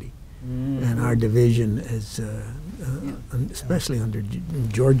obesity. And our division is, especially under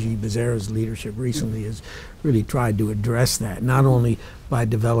Georgie Bezerra's leadership recently, has really tried to address that, not only by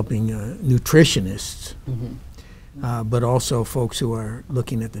developing nutritionists, but also folks who are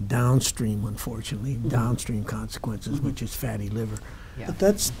looking at the downstream, unfortunately, downstream consequences, which is fatty liver. Yeah. But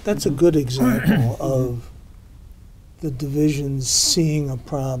that's a good example of the divisions seeing a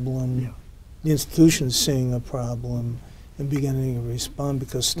problem, the institutions seeing a problem, and beginning to respond,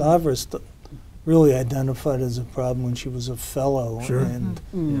 because Stavros really identified as a problem when she was a fellow. Sure. And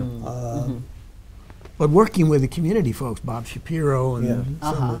But working with the community folks, Bob Shapiro and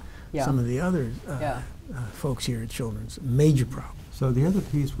Yeah. some of the other folks here at Children's, major problem. So the other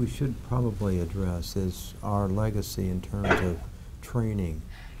piece we should probably address is our legacy in terms of training.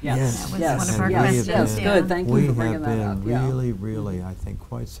 Yes. That was yes. one of our yes. questions, Yes. yeah. Good. Thank We you for have bringing that up. been Yeah. really, really, I think,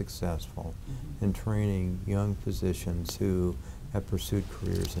 quite successful in training young physicians who have pursued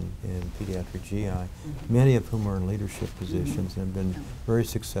careers in pediatric GI, many of whom are in leadership positions and have been very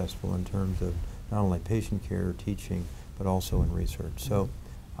successful in terms of not only patient care, teaching, but also in research. So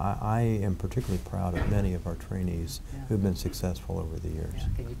I am particularly proud of many of our trainees who've been successful over the years. Yeah.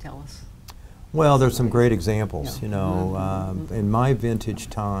 Can you tell us? Well, there's some great examples. Yeah. You know, in my vintage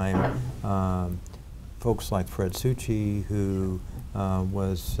time, folks like Fred Succi, who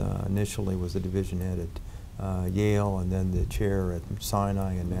was initially was the division head at Yale, and then the chair at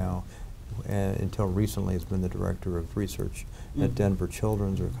Sinai, and now, until recently, has been the director of research at Denver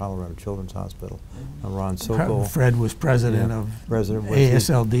Children's or Colorado Children's Hospital. Ron Sokol. Fred was president of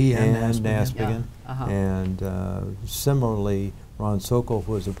ASLD and NASPGHAN. Yeah. And similarly, Ron Sokol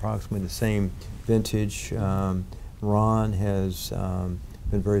was approximately the same vintage. Ron has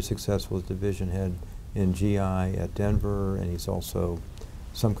been very successful as division head in GI at Denver, and he's also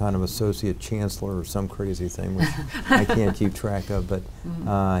some kind of associate chancellor or some crazy thing, which I can't keep track of, but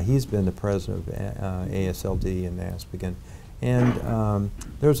he's been the president of ASLD and NASPGHAN. And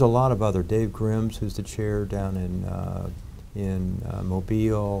there's a lot of other, Dave Grims, who's the chair down in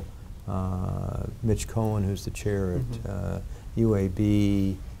Mobile, Mitch Cohen, who's the chair at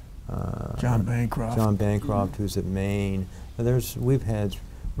UAB, John Bancroft. John Bancroft, who's at Maine. And we've had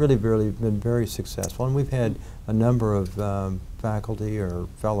really been very successful, and we've had a number of faculty or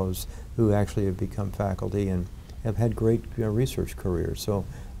fellows who actually have become faculty and have had great research careers. So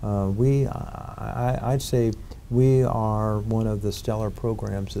I'd say we are one of the stellar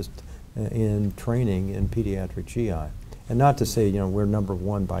programs in training in pediatric GI. And not to say, we're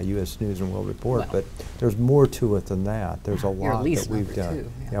 #1 by U.S. News and World Report, but there's more to it than that. There's a lot that we've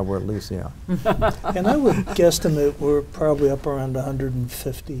done. Yeah, we're at least, And I would guesstimate we're probably up around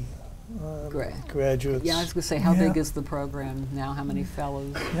 150 graduates. Yeah, I was going to say, how big is the program now? How many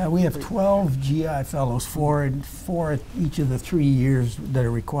fellows? Yeah, we have 12 GI fellows, four at each of the 3 years that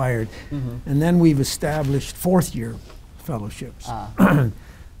are required. And then we've established fourth-year fellowships.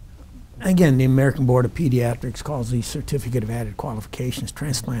 Again, the American Board of Pediatrics calls these Certificate of Added Qualifications,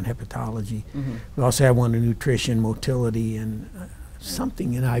 transplant hepatology. We also have one in nutrition, motility, and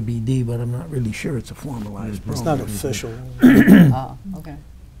something in IBD, but I'm not really sure it's a formalized program. It's not official. Okay.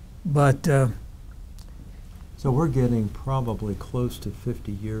 But so we're getting probably close to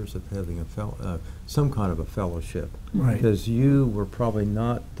 50 years of having some kind of a fellowship. Right. Because you were probably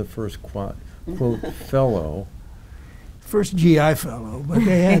not the first quote fellow. First GI fellow, but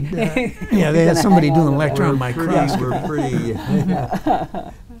they had they had somebody doing electron microscopy. We're pretty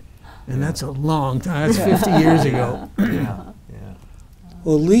And that's a long time. That's 50 years ago.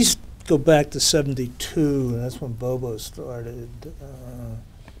 Well, at least go back to 72, and that's when Bobo started.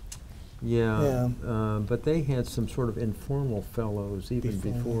 But they had some sort of informal fellows even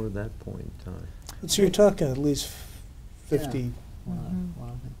before that point in time. So you're talking at least 50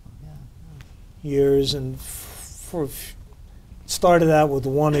 years, and started out with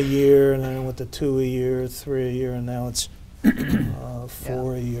 1 a year, and then it went to 2 a year, 3 a year, and now it's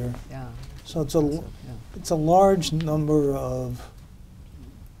 4 a year. Yeah. So it's a large number of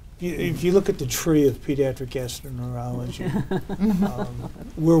If you look at the tree of pediatric gastroenterology,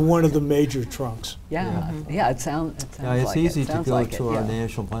 we're one of the major trunks. Yeah, yeah, it sounds Yeah, it's like easy it. to Sounds go like to it, our yeah.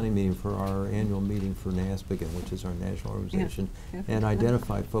 national planning meeting for our annual meeting for NASPGHAN, which is our national organization, yeah. and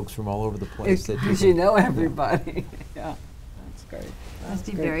identify folks from all over the place. that Because can- you know everybody. Yeah, that's great. Must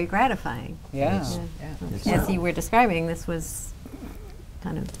be very gratifying. Yeah, Yes. yeah. It's- As you were describing, this was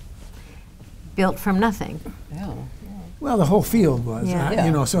kind of built from nothing. Yeah. Well, the whole field was, Yeah. Yeah.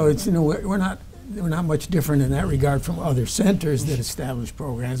 you know, so it's, you know, we're not much different in that regard from other centers that established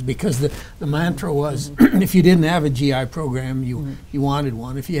programs, because the mantra was, if you didn't have a GI program, you wanted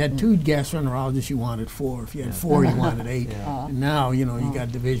one. If you had 2 gastroenterologists, you wanted 4. If you had 4, you wanted 8. Yeah. And now, you know, you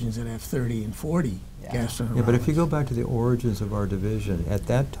got divisions that have 30 and 40 Yeah. gastroenterologists. Yeah, but if you go back to the origins of our division, at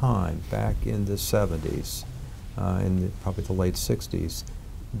that time, back in the 70s, probably the late 60s,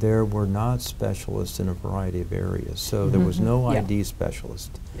 there were not specialists in a variety of areas. So there was no Yeah. ID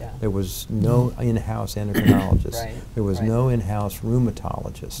specialist. Yeah. There was no in-house endocrinologist. Right, There was right. no in-house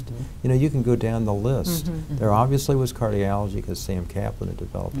rheumatologist. You know, you can go down the list. There obviously was cardiology, because Sam Kaplan had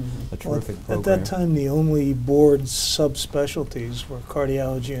developed a terrific At program. that time, the only board subspecialties were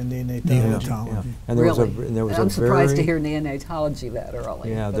cardiology and neonatology. Neonatology. And there Really? was a, and there was I'm a surprised to very, hear neonatology that early.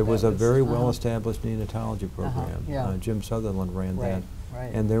 yeah, but there was that a very uh-huh. well-established neonatology program. yeah. Jim Sutherland ran Right, that.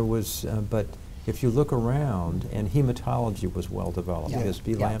 right. And there was, but if you look around, and hematology was well developed, Yeah. because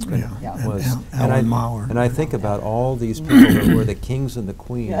B. Yeah. Lampkin Yeah. was, Alan and Maurer. and I think about all these people that were the kings and the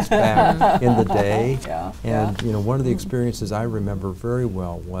queens back in the day. Yeah, And you know, one of the experiences I remember very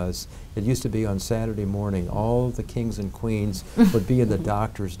well was, it used to be on Saturday morning, all of the kings and queens would be in the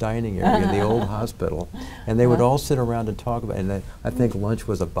doctor's dining area in the old hospital, and they would all sit around and talk about, and I think lunch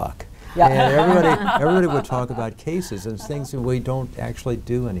was $1. Yeah. And everybody would talk about cases and things that we don't actually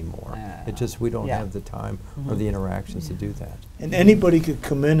do anymore. It just, we don't Yeah. have the time or the interactions to do that. And anybody could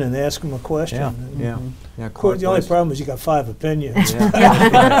come in and ask them a question. Yeah, And yeah. Yeah, Of course, the only West- problem is you got 5 opinions.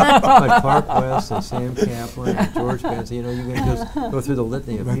 Yeah. But Clark West and Sam Kaplan and George Benson, you know, you can just go through the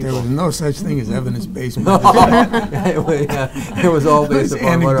litany of But there was people. no such thing as evidence-based No, medicine. it was all based It was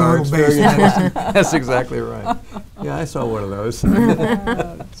upon what our anecdotal-based experience. That's exactly right. Yeah, I saw one of those.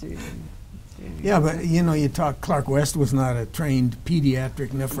 Oh, gee. Yeah, but you know, you talk, Clark West was not a trained pediatric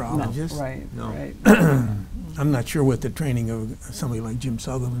nephrologist. Right, No. right. I'm not sure what the training of somebody like Jim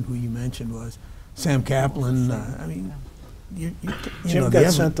Sutherland, who you mentioned, was. Sam Kaplan, I mean, you Jim know,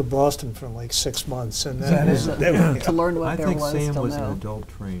 got sent to Boston for like 6 months, and that was is- To learn what I there think was Sam to was an know.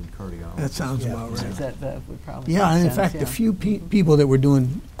 adult-trained cardiologist. that sounds Yeah. about right. That would probably Yeah, make and in sense, fact, yeah. the few people that were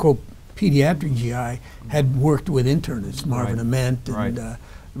doing, quote, pediatric GI had worked with internists, Marvin Right. Ament and Right.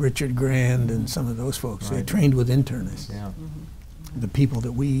 Richard Grand and some of those folks. They Right. trained with internists, Yeah. the people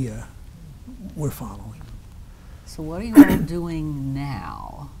that we were following. So what are you all doing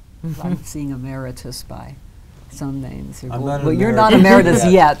now? 'Cause I'm seeing emeritus by some names. I'm not an Well, you're not emeritus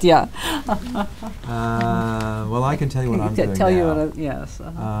emeritus yet, yeah. Well, I can tell you what I'm doing Tell you now. what, yes.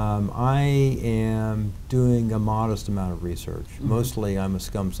 I am doing a modest amount of research. Mostly I'm a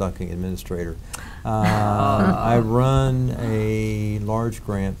scum-sucking administrator. I run a large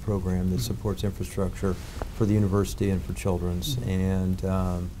grant program that supports infrastructure for the university and for children's, and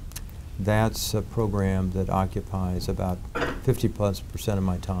that's a program that occupies about 50+% of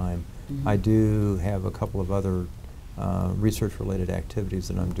my time. I do have a couple of other research-related activities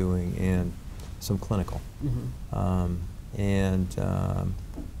that I'm doing, and some clinical.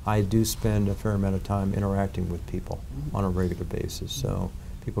 I do spend a fair amount of time interacting with people on a regular basis. So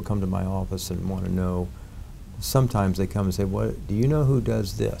people come to my office and want to know. Sometimes they come and say, "What do you know who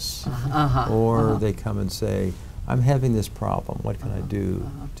does this?" Or they come and say, "I'm having this problem. What can I do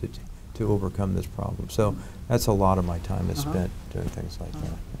to overcome this problem?" So that's a lot of my time is spent doing things like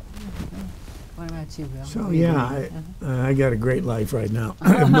that. What about you, Bill? So yeah, I got a great life right now. I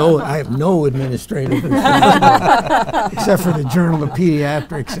have no administrative responsibility except for the Journal of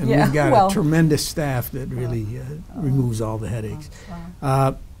Pediatrics, and Yeah, we've got well. a tremendous staff that really removes all the headaches.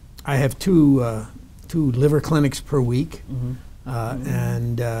 I have two liver clinics per week,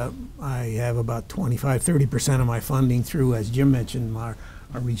 and I have about 25–30% of my funding through, as Jim mentioned, our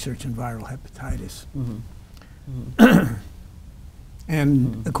research in viral hepatitis.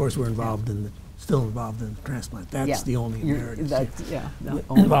 And of course, we're still involved in the transplant. That's the only emeritus.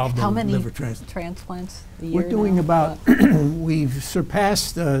 Involved How in many liver transplant. transplants a year We're doing now? about, we've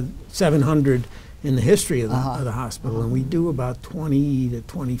surpassed 700 in the history of the hospital, and we do about 20 to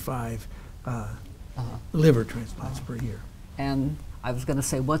 25 liver transplants per year. And I was going to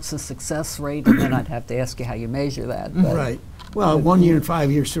say, what's the success rate? And then I'd have to ask you how you measure that. But Right. Well, 1 year and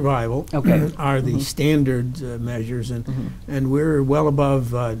 5 year survival Okay. are the standard measures, and we're well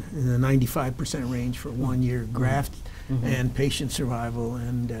above in the 95% range for 1 year graft and patient survival,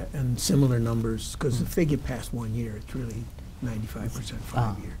 and similar numbers, because if they get past 1 year, it's really 95%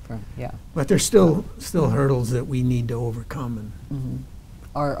 5 year. Yeah. But there's still hurdles that we need to overcome. And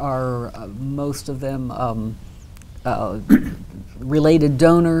Are most of them related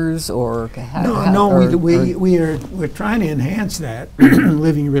donors, or we're trying to enhance that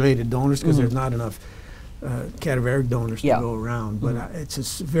living related donors, because there's not enough cadaveric donors to go around. But it's a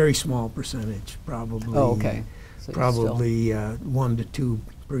very small percentage, probably. Oh, okay. So probably 1 to 2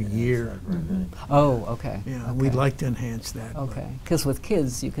 per year. Oh, okay. Yeah, okay. we'd like to enhance that. Okay, because with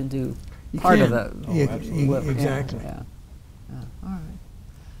kids you can do part of the liver. Exactly. Yeah. All right.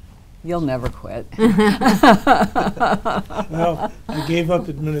 You'll never quit. Well, I gave up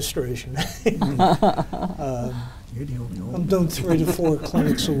administration. I'm doing 3 to 4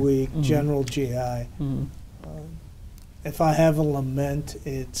 clinics a week, general GI. If I have a lament,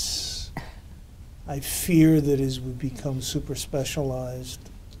 I fear that as we become super specialized,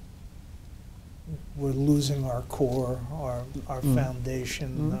 we're losing our core, our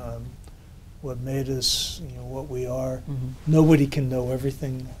foundation, what made us, what we are. Nobody can know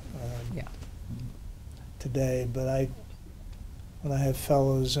everything today, but when I have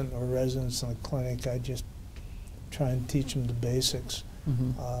fellows or residents in the clinic, I just try and teach them the basics.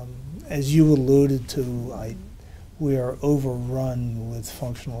 As you alluded to, we are overrun with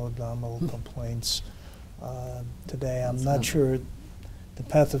functional abdominal complaints today. I'm not sure the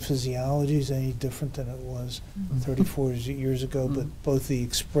pathophysiology is any different than it was 34 years ago, but both the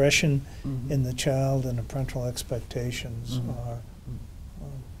expression in the child and the parental expectations are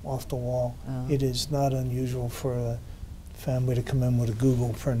off the wall. It is not unusual for a family to come in with a Google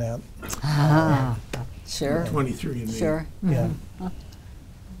printout. Sure. 23andMe. Sure. Yeah.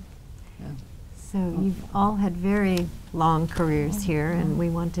 So you've all had very long careers here, and we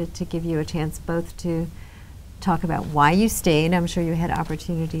wanted to give you a chance both to talk about why you stayed. I'm sure you had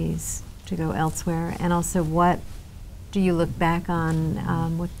opportunities to go elsewhere, and also what do you look back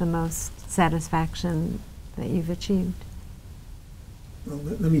on with the most satisfaction that you've achieved? Well,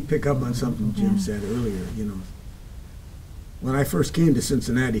 let me pick up on something Jim said earlier. When I first came to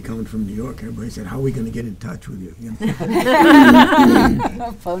Cincinnati, coming from New York, everybody said, "How are we going to get in touch with you?"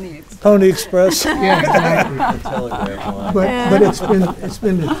 Pony Express. Yeah, exactly. But it's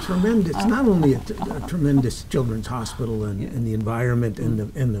been a tremendous. Not only a tremendous children's hospital and the environment and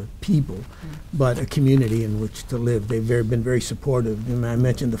the people, but a community in which to live. They've been very supportive. And I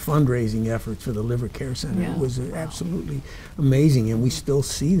mentioned the fundraising efforts for the Liver Care Center. It was absolutely amazing, and we still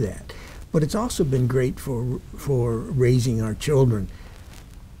see that. But it's also been great for raising our children.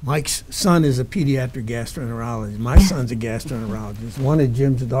 Mike's son is a pediatric gastroenterologist. My son's a gastroenterologist. One of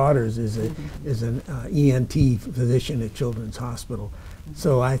Jim's daughters is an ENT physician at Children's Hospital.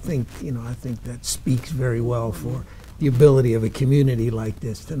 So I think that speaks very well for the ability of a community like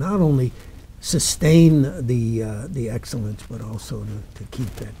this to not only sustain the excellence, but also to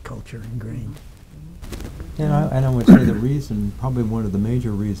keep that culture ingrained. And I would say the reason, probably one of the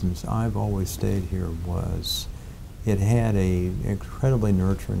major reasons I've always stayed here was it had a incredibly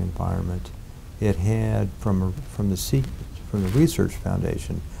nurturing environment. It had, from the research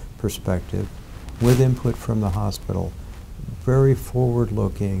foundation perspective, with input from the hospital, very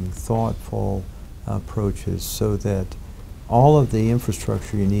forward-looking, thoughtful approaches, so that all of the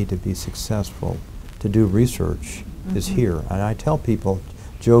infrastructure you need to be successful to do research is here. And I tell people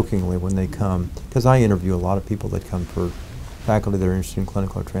jokingly when they come, because I interview a lot of people that come for faculty that are interested in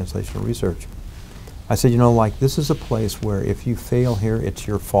clinical or translational research. I said, this is a place where if you fail here, it's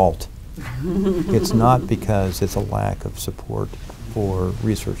your fault. It's not because it's a lack of support for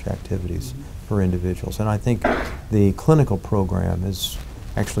research activities for individuals. And I think the clinical program has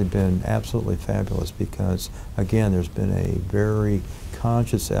actually been absolutely fabulous because, again, there's been a very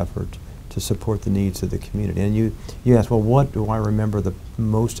conscious effort to support the needs of the community. And you ask, well, what do I remember the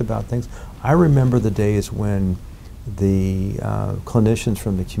most about things? I remember the days when the clinicians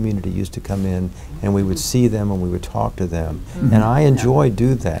from the community used to come in and we would see them and we would talk to them. And I enjoyed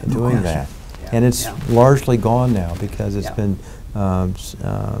doing that. And it's largely gone now because it's been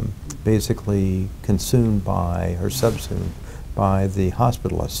basically consumed by, or subsumed by the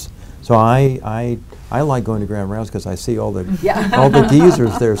hospitalists. So I like going to Grand Rounds because I see all the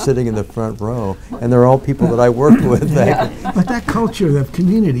geezers there sitting in the front row, and they're all people that I worked with. But that culture of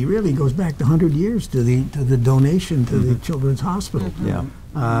community really goes back to 100 years to the donation to the Children's Hospital.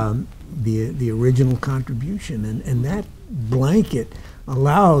 The original contribution, and blanket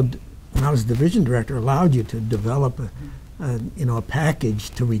allowed, when I was division director, allowed you to develop a package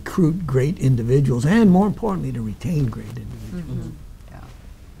to recruit great individuals and, more importantly, to retain great individuals.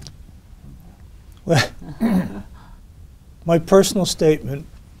 Well, my personal statement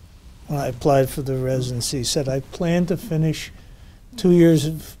when I applied for the residency said I plan to finish 2 years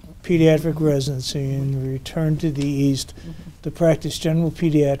of pediatric residency and return to the East to practice general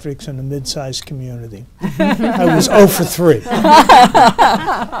pediatrics in a mid-sized community. I was 0 for 3.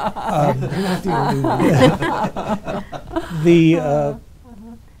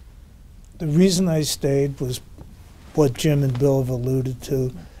 The reason I stayed was what Jim and Bill have alluded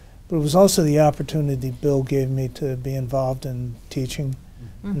to, but it was also the opportunity Bill gave me to be involved in teaching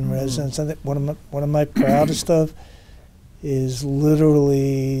in residence. I think one of my proudest of is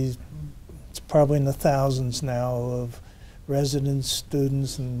literally, it's probably in the thousands now, of residents,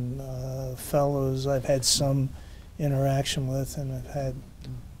 students, and fellows I've had some interaction with, and I've had,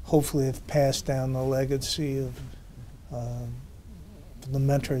 hopefully have passed down the legacy of the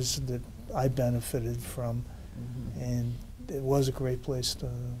mentors that I benefited from. And it was a great place to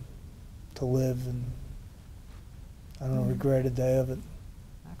live, and I don't regret a day of it.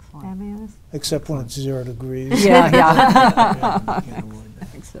 Fabulous. Except when it's 0 degrees. Yeah.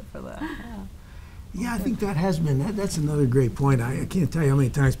 Except for that. Yeah, I think that has been, that's another great point. I can't tell you how many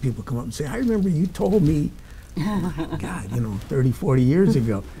times people come up and say, I remember you told me, God, 30, 40 years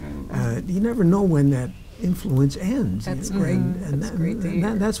ago. You never know when that influence ends. That's great. And That's great to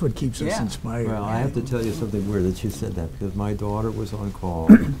hear. that's what keeps us inspired. Well, I have to tell you something weird that you said that, because my daughter was on call,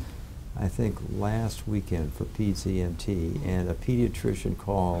 I think last weekend for PCMT, and a pediatrician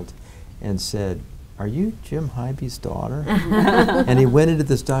called and said, "Are you Jim Heubi's daughter?" And he went into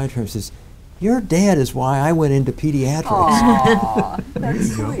this diatribe and says, "Your dad is why I went into pediatrics." Aw,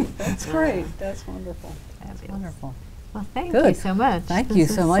 that's sweet. That's great. That's wonderful. That's wonderful. Well, thank Good. you so much. Thank you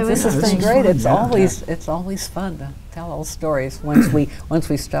so much. This has interesting. been great. This is fun. It's always fun to tell old stories. Once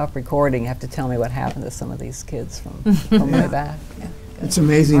we stop recording, you have to tell me what happened to some of these kids from way back. Yeah, good. It's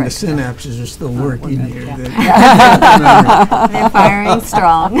amazing All right, the synapses are still working good, here. yeah. They're firing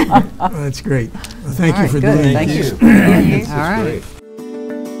strong. That's great. Well, thank All you right, for good. doing Thank this. you. Thank you. All right. Great.